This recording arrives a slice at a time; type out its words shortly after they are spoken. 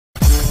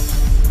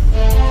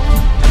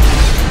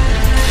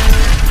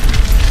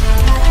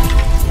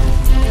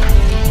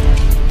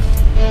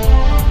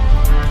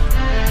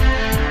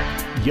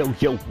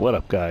Yo, what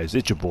up guys,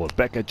 it's your boy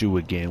back at you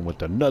again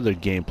with another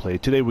gameplay.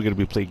 Today we're going to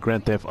be playing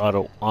Grand Theft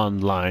Auto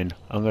Online.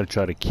 I'm going to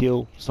try to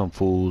kill some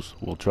fools.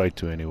 We'll try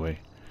to anyway.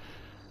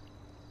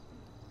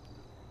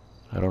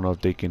 I don't know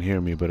if they can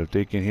hear me, but if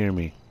they can hear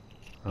me,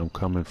 I'm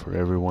coming for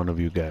every one of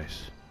you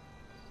guys.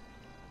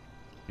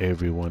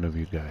 Every one of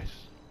you guys.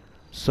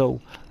 So,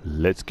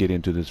 let's get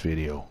into this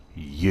video.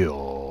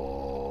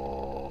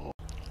 Yo.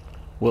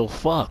 Well,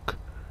 fuck.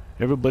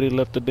 Everybody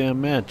left the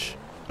damn match.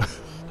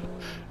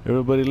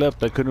 Everybody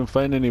left. I couldn't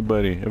find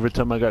anybody. Every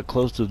time I got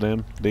close to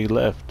them, they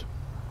left.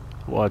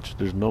 Watch,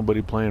 there's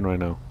nobody playing right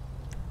now.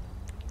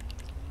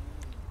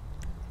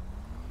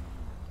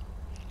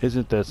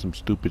 Isn't that some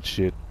stupid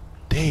shit?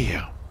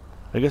 Damn.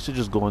 I guess I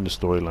just go on the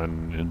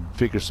storyline and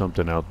figure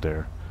something out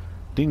there.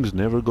 Things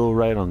never go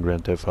right on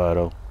Grand Theft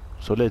Auto.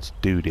 So let's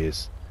do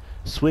this.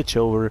 Switch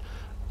over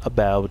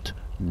about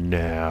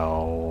now.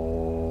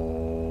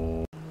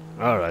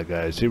 Alright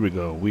guys, here we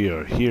go. We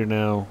are here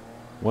now.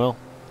 Well,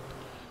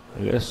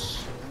 I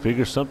guess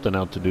figure something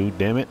out to do,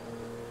 damn it.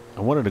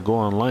 I wanted to go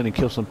online and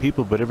kill some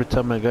people, but every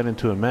time I got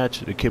into a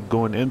match, it kept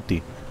going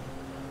empty.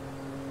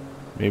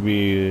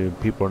 Maybe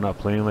people are not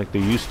playing like they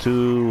used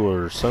to,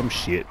 or some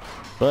shit.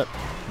 But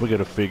we're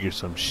gonna figure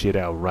some shit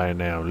out right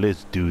now.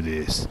 Let's do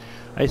this.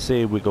 I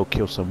say we go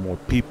kill some more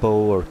people,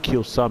 or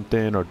kill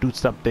something, or do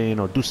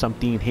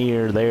something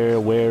here, there,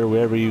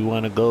 wherever you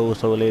wanna go.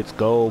 So let's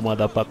go,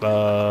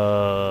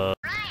 motherfucker.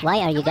 Why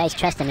are you guys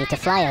trusting me to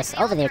fly us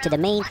over there to the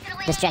main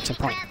distraction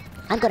point?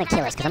 I'm gonna kill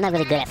us because I'm not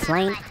really good at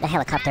flying the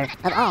helicopter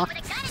of all,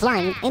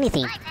 flying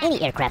anything,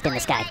 any aircraft in the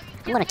sky.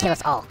 I'm gonna kill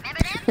us all.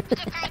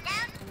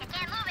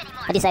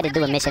 I decided to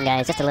do a mission,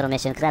 guys, just a little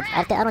mission, because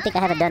I don't think I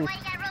haven't done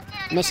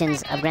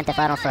missions of Grand Theft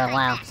Auto for a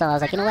while. So I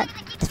was like, you know what?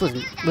 This was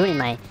ruining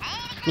me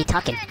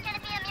talking.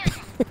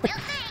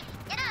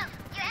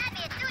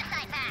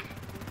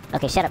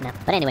 Okay, shut up now.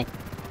 But anyway,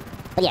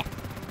 yeah.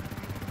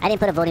 I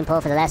didn't put a voting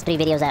poll for the last 3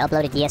 videos I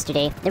uploaded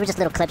yesterday. They were just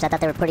little clips. I thought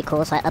they were pretty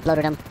cool, so I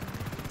uploaded them.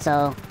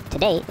 So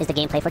today is the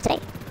gameplay for today.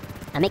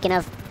 I'm making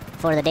up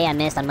for the day I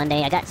missed on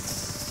Monday. I got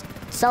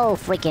so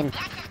freaking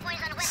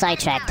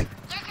sidetracked.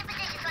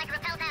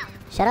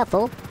 Shut up,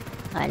 fool.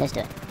 Alright, let's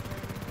do it.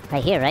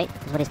 Right here, right?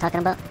 Is what he's talking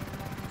about?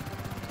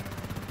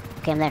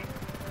 Okay, I'm there.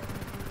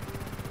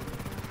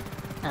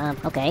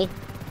 Okay.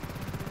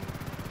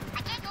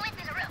 I can't go in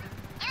through the roof.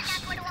 And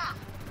not through the wall.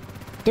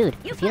 Dude,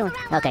 if you don't...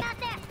 Okay.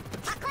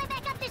 I'll climb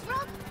back up this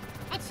rope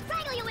and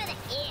strangle you with it.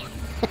 Yeah.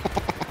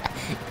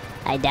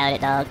 I doubt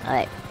it, dog.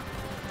 Alright.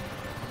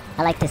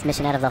 I like this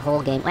mission out of the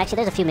whole game. Well, actually,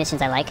 there's a few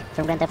missions I like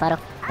from Grand Theft Auto,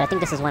 but I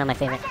think this is one of my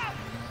favorite.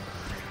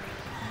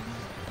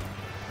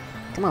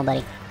 Come on,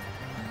 buddy.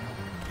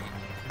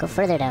 Go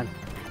further down.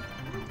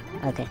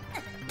 Okay.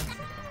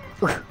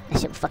 Ooh, that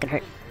shit would fucking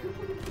hurt. You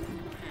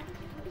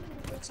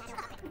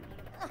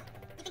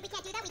think we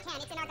can't do that? We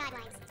can. It's in our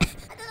guidelines. I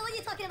don't know what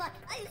you're talking about.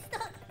 I'm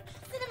stuck.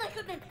 Cinema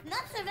equipment,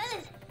 not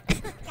surveillance.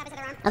 Grab his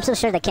other arm. I'm so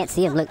sure they can't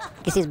see him. Look,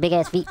 you can see his big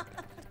ass feet.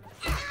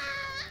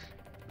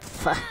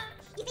 Fuck.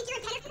 You think you're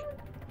impenetrable?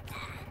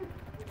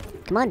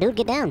 Come on, dude,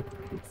 get down.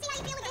 See how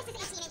you feel with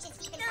this? Is 18 inches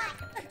deep inside.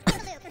 Feel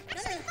the lube.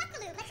 Actually, fuck the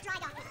lube. Let's dry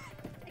dock it.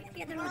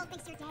 The world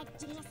thinks you're dead,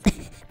 genius.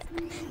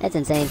 That's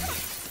insane.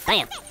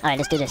 Bam. Alright,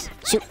 let's do this.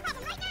 Shoot.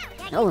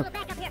 Oh.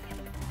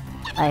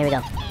 Alright, here we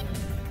go.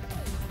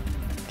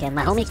 Okay,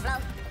 my homie.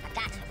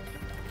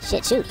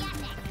 Shit, shoot.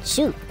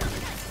 Shoot.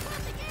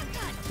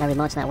 My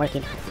remote's not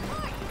working.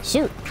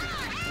 Shoot.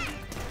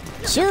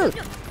 Shoot.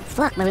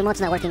 Fuck, my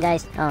remote's not working,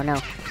 guys. Oh, no.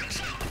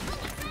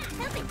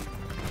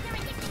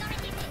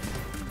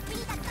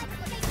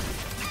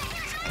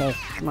 Okay,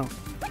 come on.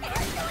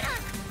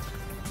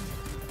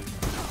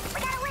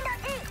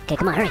 Okay,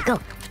 come on, hurry, go.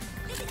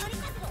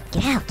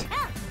 Get out.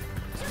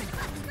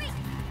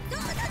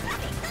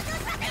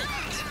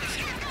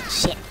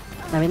 Shit,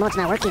 my remote's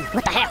not working.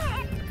 What the hell?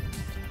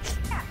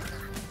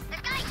 The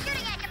guy's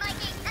shooting at you,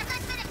 Mikey. That's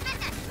unfinished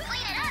business.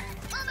 Clean it up.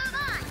 We'll move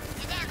on.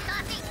 You damn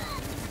softy.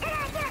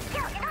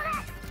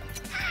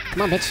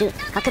 Come on, bitch, shoot.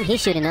 How come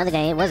he's shooting the other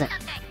guy? It wasn't.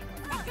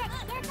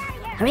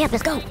 Hurry up,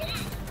 let's go.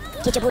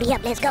 Get your booty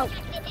up, let's go.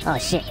 Oh,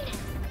 shit.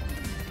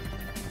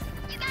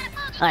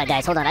 Alright,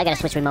 guys, hold on. I gotta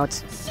switch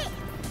remotes.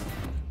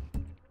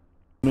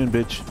 Come in,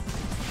 bitch.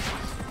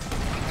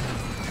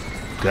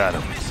 Got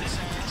him.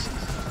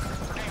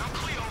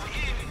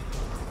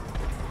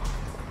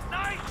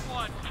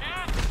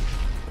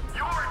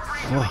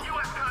 Whoa.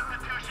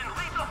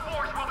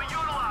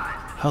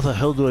 How the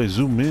hell do I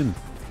zoom in?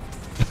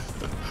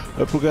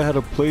 I forgot how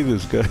to play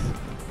this guy.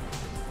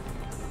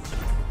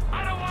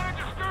 I don't want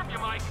to disturb you,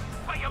 Mike,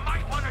 but you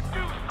might want to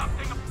do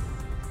something.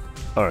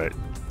 Alright.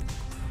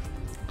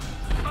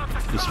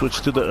 Let's switch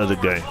to the other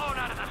guy.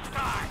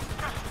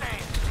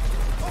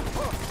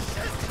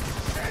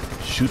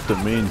 Shoot the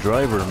main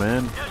driver,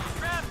 man.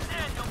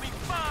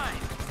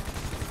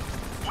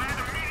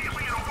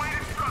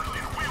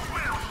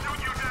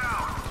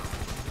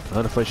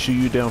 Not if I shoot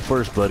you down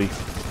first, buddy.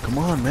 Come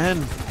on,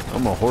 man.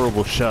 I'm a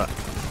horrible shot.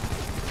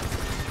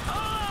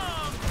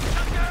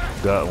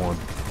 Got one.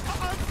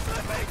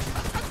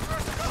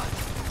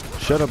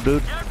 Shut up,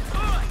 dude.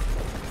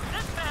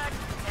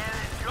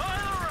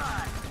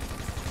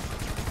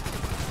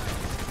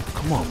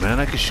 Come on, man.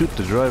 I can shoot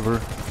the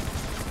driver.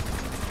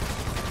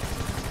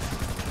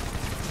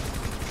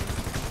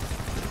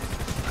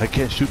 I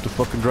can't shoot the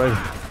fucking driver.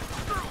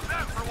 Screw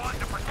them for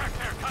wanting to protect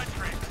their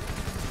country.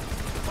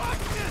 Fuck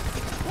this!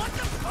 What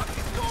the fuck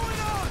is going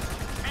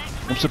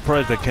on? I'm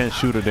surprised I can't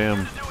shoot a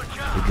damn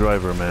the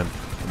driver, man.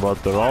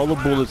 About all the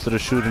bullets that are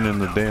shooting in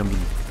the damn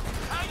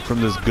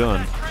from this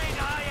gun.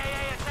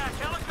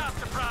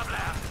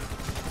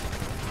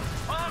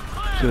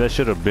 See, that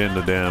should have been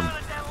the damn.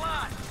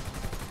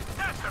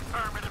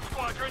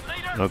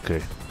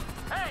 Okay.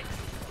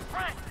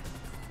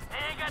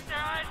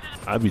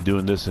 I be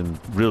doing this in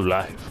real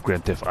life,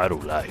 Grand Theft Auto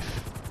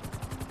life.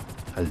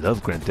 I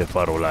love Grand Theft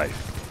Auto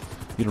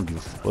life. You don't give a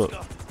fuck.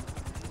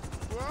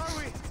 Where are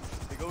we?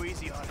 They go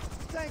easy on him.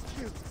 Thank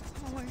you.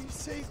 Oh, he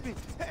saved me.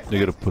 Hey, They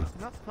gotta put.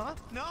 no, huh?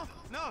 No,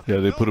 no. Yeah,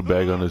 they put a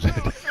bag on his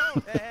head.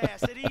 Hey, I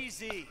said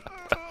easy.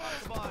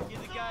 Come on,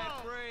 give the guy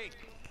a break.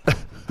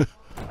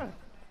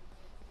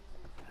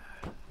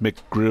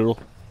 McGriddle.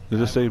 Is it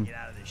the same? Get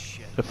out of this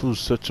shit. That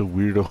fool's such a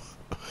weirdo.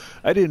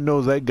 I didn't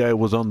know that guy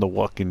was on The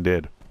Walking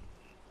Dead.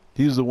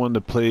 He's the one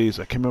that plays,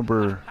 I can't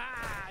remember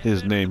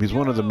his name. He's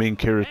one of the main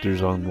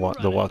characters on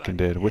The Walking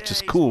Dead, which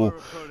is cool.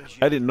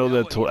 I didn't know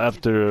that till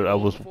after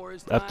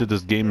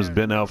this game has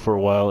been out for a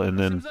while, and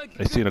then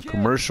I seen a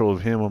commercial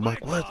of him. I'm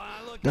like, what?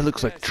 That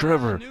looks like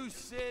Trevor.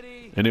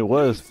 And it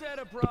was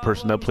the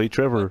person that played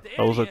Trevor.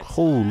 I was like,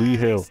 holy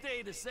hell.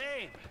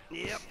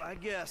 Yep, I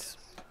guess.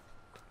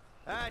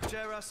 All right,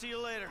 Trevor, I'll see you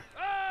later.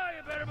 Oh,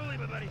 you better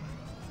believe it, buddy.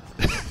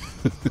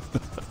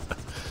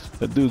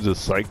 That dude's a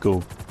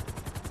psycho.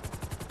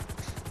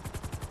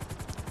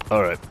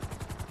 Alright.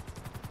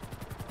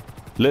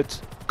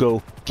 Let's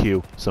go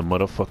kill some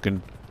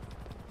motherfucking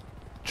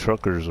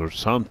truckers or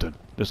something.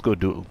 Let's go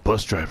do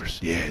bus drivers.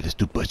 Yeah, let's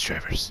do bus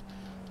drivers.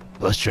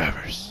 Bus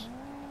drivers.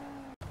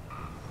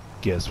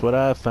 Guess what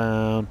I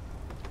found?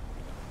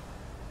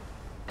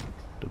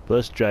 The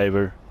bus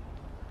driver.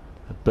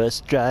 A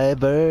bus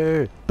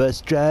driver.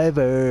 Bus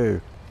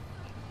driver.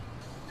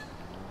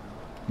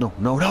 No,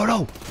 no, no,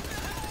 no!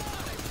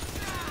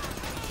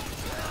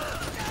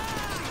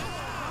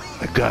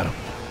 I got him.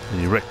 And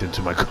he wrecked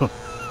into my car.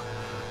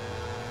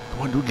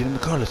 Come on, dude, get in the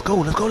car. Let's go,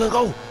 let's go, let's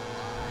go!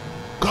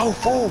 Go,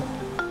 fool!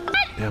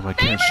 Damn, I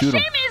can't shoot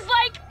him. is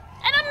like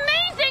an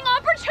amazing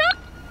opportunity.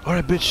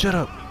 Alright, bitch, shut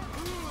up.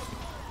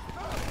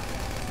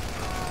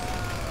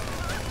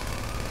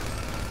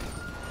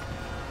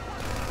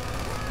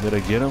 Did I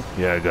get him?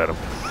 Yeah, I got him.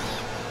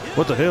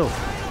 What the hell?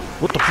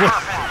 What the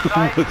fuck?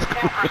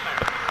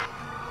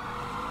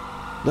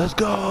 Let's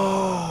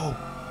go!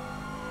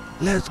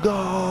 Let's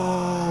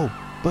go!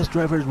 Bus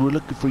drivers, we're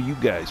looking for you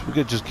guys. We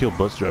gotta just kill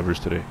bus drivers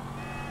today.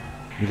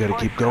 We gotta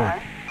keep going.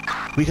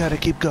 We gotta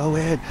keep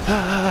going.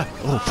 Ah!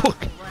 Oh,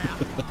 fuck!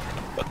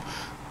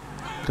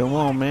 Come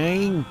on,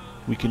 man.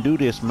 We can do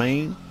this,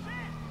 man.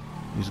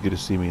 He's gonna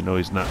see me. No,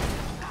 he's not.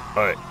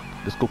 Alright,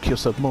 let's go kill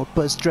some more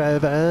bus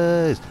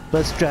drivers.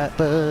 Bus drivers.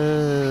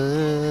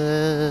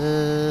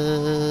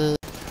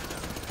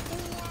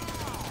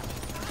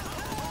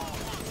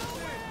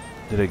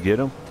 Did I get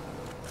him?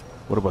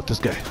 What about this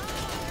guy?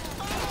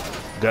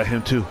 Got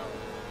him too.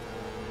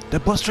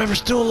 That bus driver's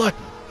still alive.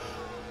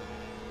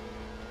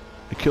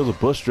 I killed the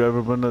bus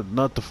driver, but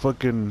not the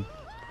fucking...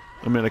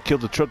 I mean, I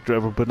killed the truck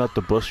driver, but not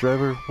the bus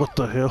driver? What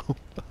the hell?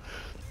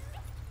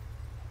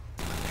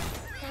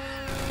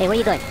 Hey, where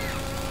you going?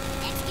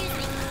 Excuse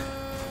me.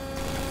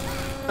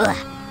 Ugh.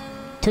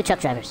 2 truck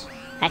drivers.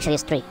 Actually,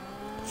 it's 3.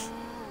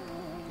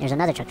 There's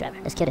another truck driver.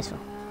 Let's kill this fool.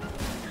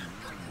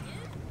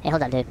 Hey,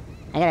 hold on, dude.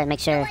 I gotta make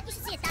sure... What you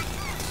see, Doc?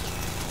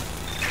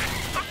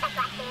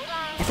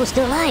 That fool's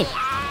still alive!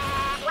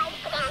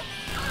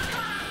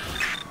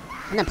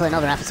 I'm not pulling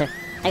over, officer.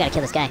 I gotta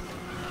kill this guy.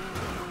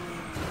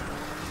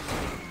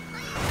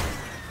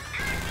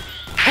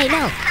 Hey,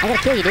 no! I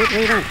gotta kill you, dude. Where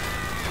are you going?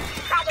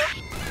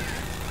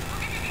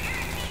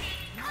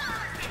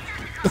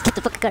 Let's get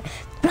the fucking car.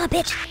 Run,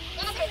 bitch!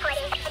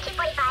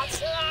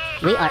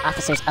 We are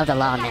officers of the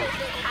law now.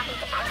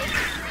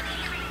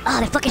 Oh,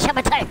 they fucking shot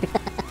my tire!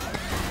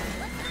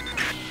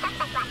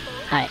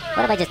 Alright,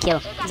 what if I just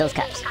kill those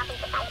cops?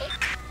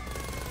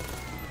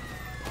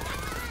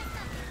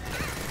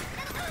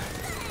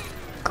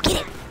 Go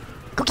get it!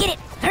 Go get it!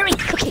 Hurry!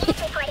 Go get it!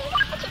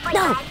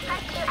 No!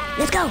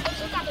 Let's go!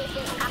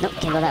 Nope,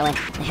 can't go that way.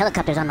 The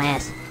helicopter's on my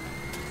ass.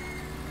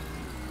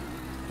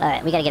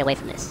 Alright, we gotta get away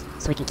from this,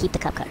 so we can keep the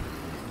cop car.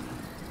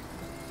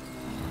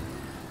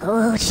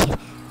 Oh, shit.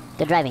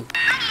 Good driving.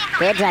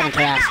 Good driving,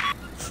 Chaos.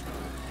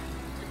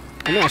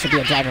 I knew I should be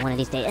a driver one of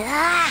these days.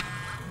 Ah!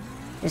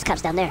 There's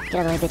cops down there. Get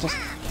out of the way, bitches.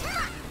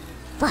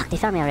 Fuck, they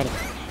found me already.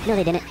 No,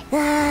 they didn't.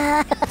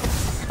 Ah!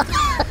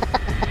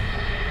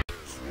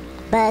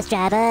 Bus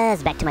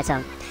drivers. Back to my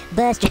song.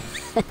 Bus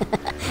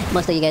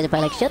Most of you guys are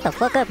probably like, shut the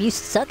fuck up. You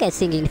suck at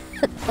singing.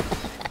 I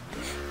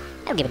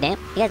don't give a damn.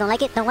 You guys don't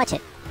like it? Don't watch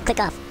it. Click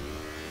off.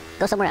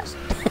 Go somewhere else.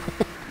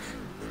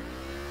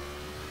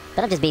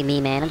 But I'm just being me,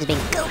 man. I'm just being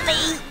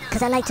goofy.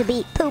 Because I like to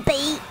be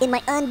poopy in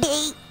my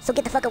undie. So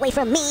get the fuck away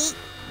from me.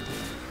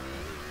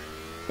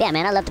 Yeah,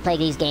 man, I love to play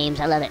these games.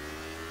 I love it.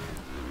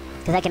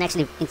 Because I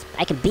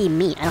can be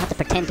me. I don't have to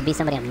pretend to be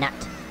somebody I'm not.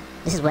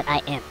 This is what I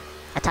am.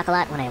 I talk a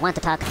lot when I want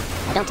to talk.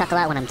 I don't talk a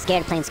lot when I'm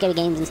scared of playing scary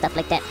games and stuff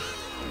like that.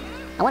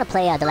 I want to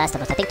play The Last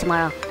of Us. I think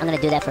tomorrow, I'm going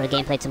to do that for a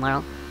gameplay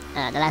tomorrow.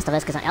 The Last of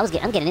Us, because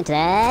I'm getting into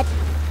that.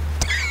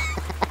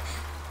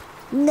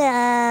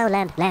 No,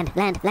 land.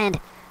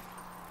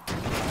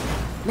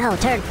 No,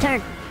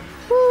 turn.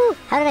 Woo,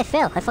 how did I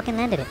fail? I fucking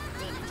landed it.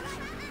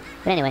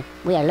 But anyway,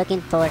 we are looking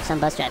for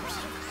some bus drivers.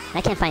 I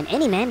can't find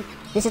any, man.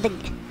 This is the...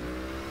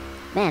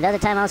 Man, the other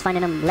time I was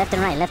finding them left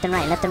and right.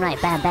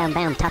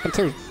 Bam, top and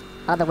two.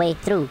 All the way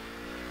through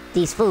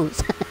these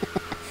fools.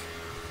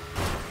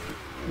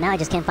 Now I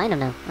just can't find them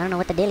now. I don't know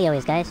what the dealio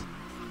is, guys.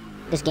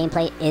 This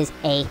gameplay is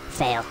a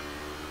fail.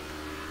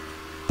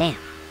 Damn.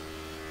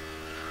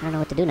 I don't know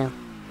what to do now.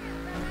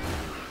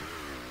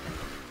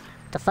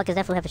 What the fuck is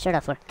that fool have a shirt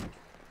off for?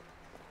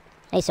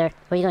 Hey, sir,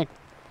 where you going?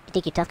 You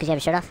think you're tough because you have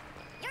a shirt off?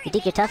 You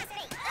think you're tough?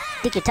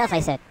 You think you're tough, I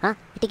said. Huh?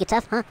 You think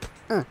you're tough, huh?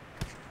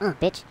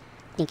 Bitch.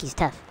 Think he's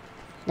tough.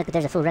 Look,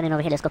 there's a fool running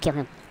over here. Let's go kill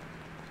him.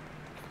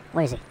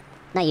 Where is he?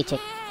 Not you, chick.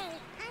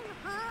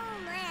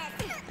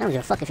 I don't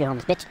give a fuck if you're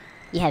homeless, bitch.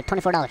 You have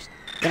 $24.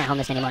 You're not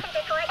homeless anymore.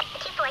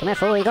 Come here,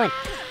 fool. Where are you going?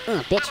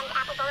 Bitch.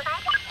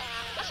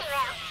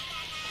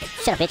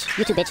 Shut up, bitch.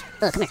 You too, bitch.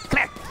 Come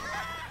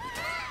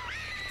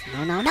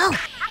here. No.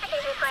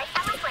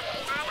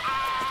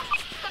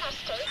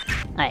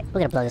 Alright,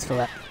 we're gonna blow this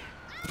fool up.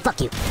 Fuck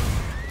you.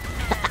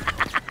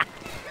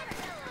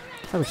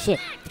 Oh, shit.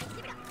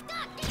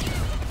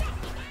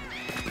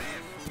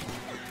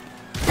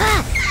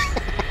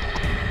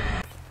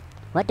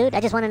 What, dude? I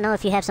just want to know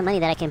if you have some money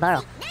that I can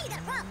borrow.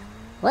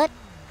 What?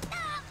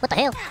 What the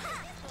hell?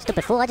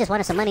 Stupid fool, I just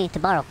wanted some money to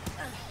borrow.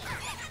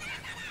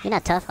 You're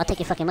not tough. I'll take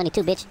your fucking money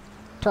too, bitch.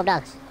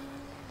 $12.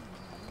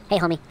 Hey,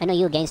 homie, I know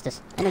you against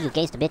us. I know you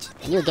against the bitch.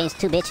 And you against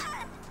too, bitch.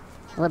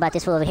 What about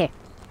this fool over here?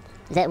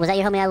 Was that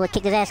your homie I would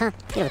kick his ass, huh?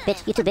 Get over,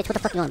 bitch. You too, bitch. What the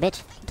fuck you want,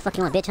 bitch? What the fuck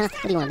you want, bitch, huh?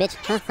 What do you want, bitch?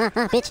 Huh,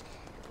 bitch?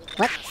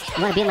 What?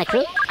 You wanna be in my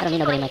crew? I don't need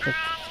nobody in my crew.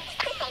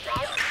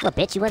 What,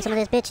 bitch? You want some of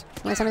this, bitch?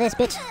 You want some of this,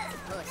 bitch?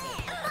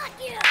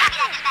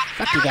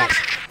 Fuck you guys.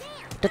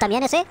 ¿Tú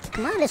también ese?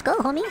 Come on, let's go,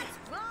 homie.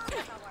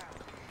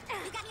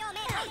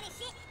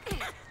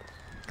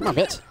 Come on,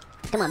 bitch.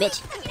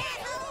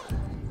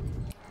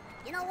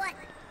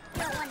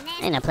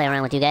 I ain't gonna play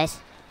around with you guys.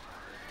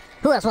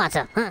 Who else wants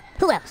some? Huh?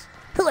 Who else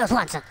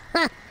wants some?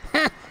 Huh?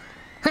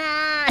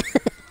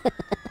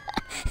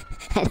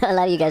 I know a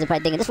lot of you guys are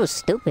probably thinking, this fool's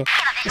stupid.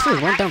 This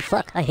fool's one dumb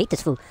fuck. I hate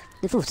this fool.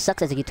 This fool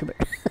sucks as a YouTuber.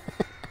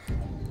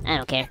 I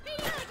don't care.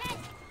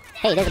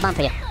 Hey, there's a bomb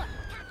for you.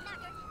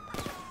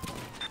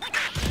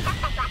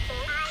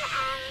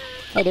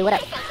 Hey, dude, what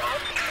up?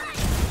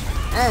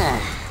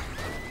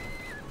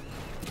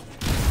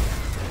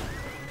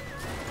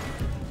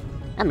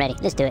 I'm ready.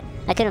 Let's do it.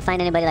 I couldn't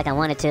find anybody like I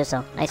wanted to,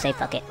 so I say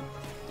fuck it.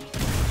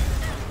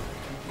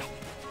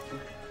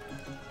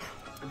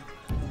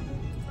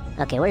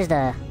 Okay, where's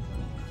the...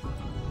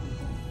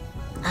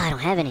 I don't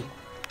have any.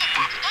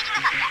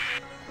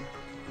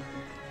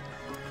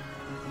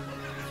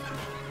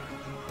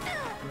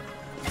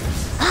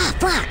 Ah,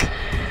 fuck!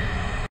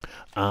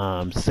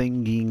 I'm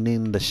singing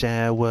in the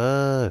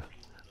shower.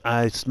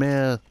 I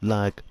smell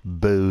like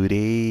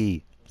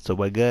booty.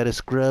 So I gotta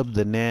scrub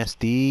the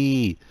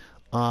nasty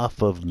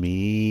off of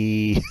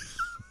me.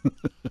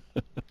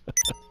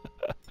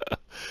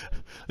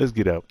 Let's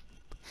get out.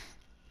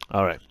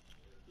 Alright.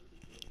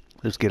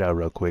 Let's get out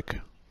real quick.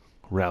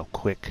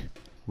 Quick.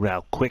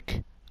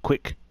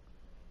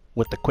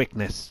 With the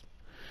quickness.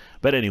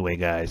 But anyway,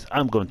 guys,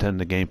 I'm going to end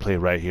the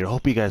gameplay right here.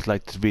 Hope you guys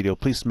liked this video.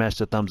 Please smash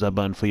the thumbs up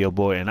button for your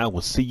boy, and I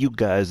will see you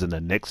guys in the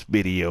next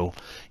video.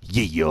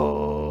 Yeah.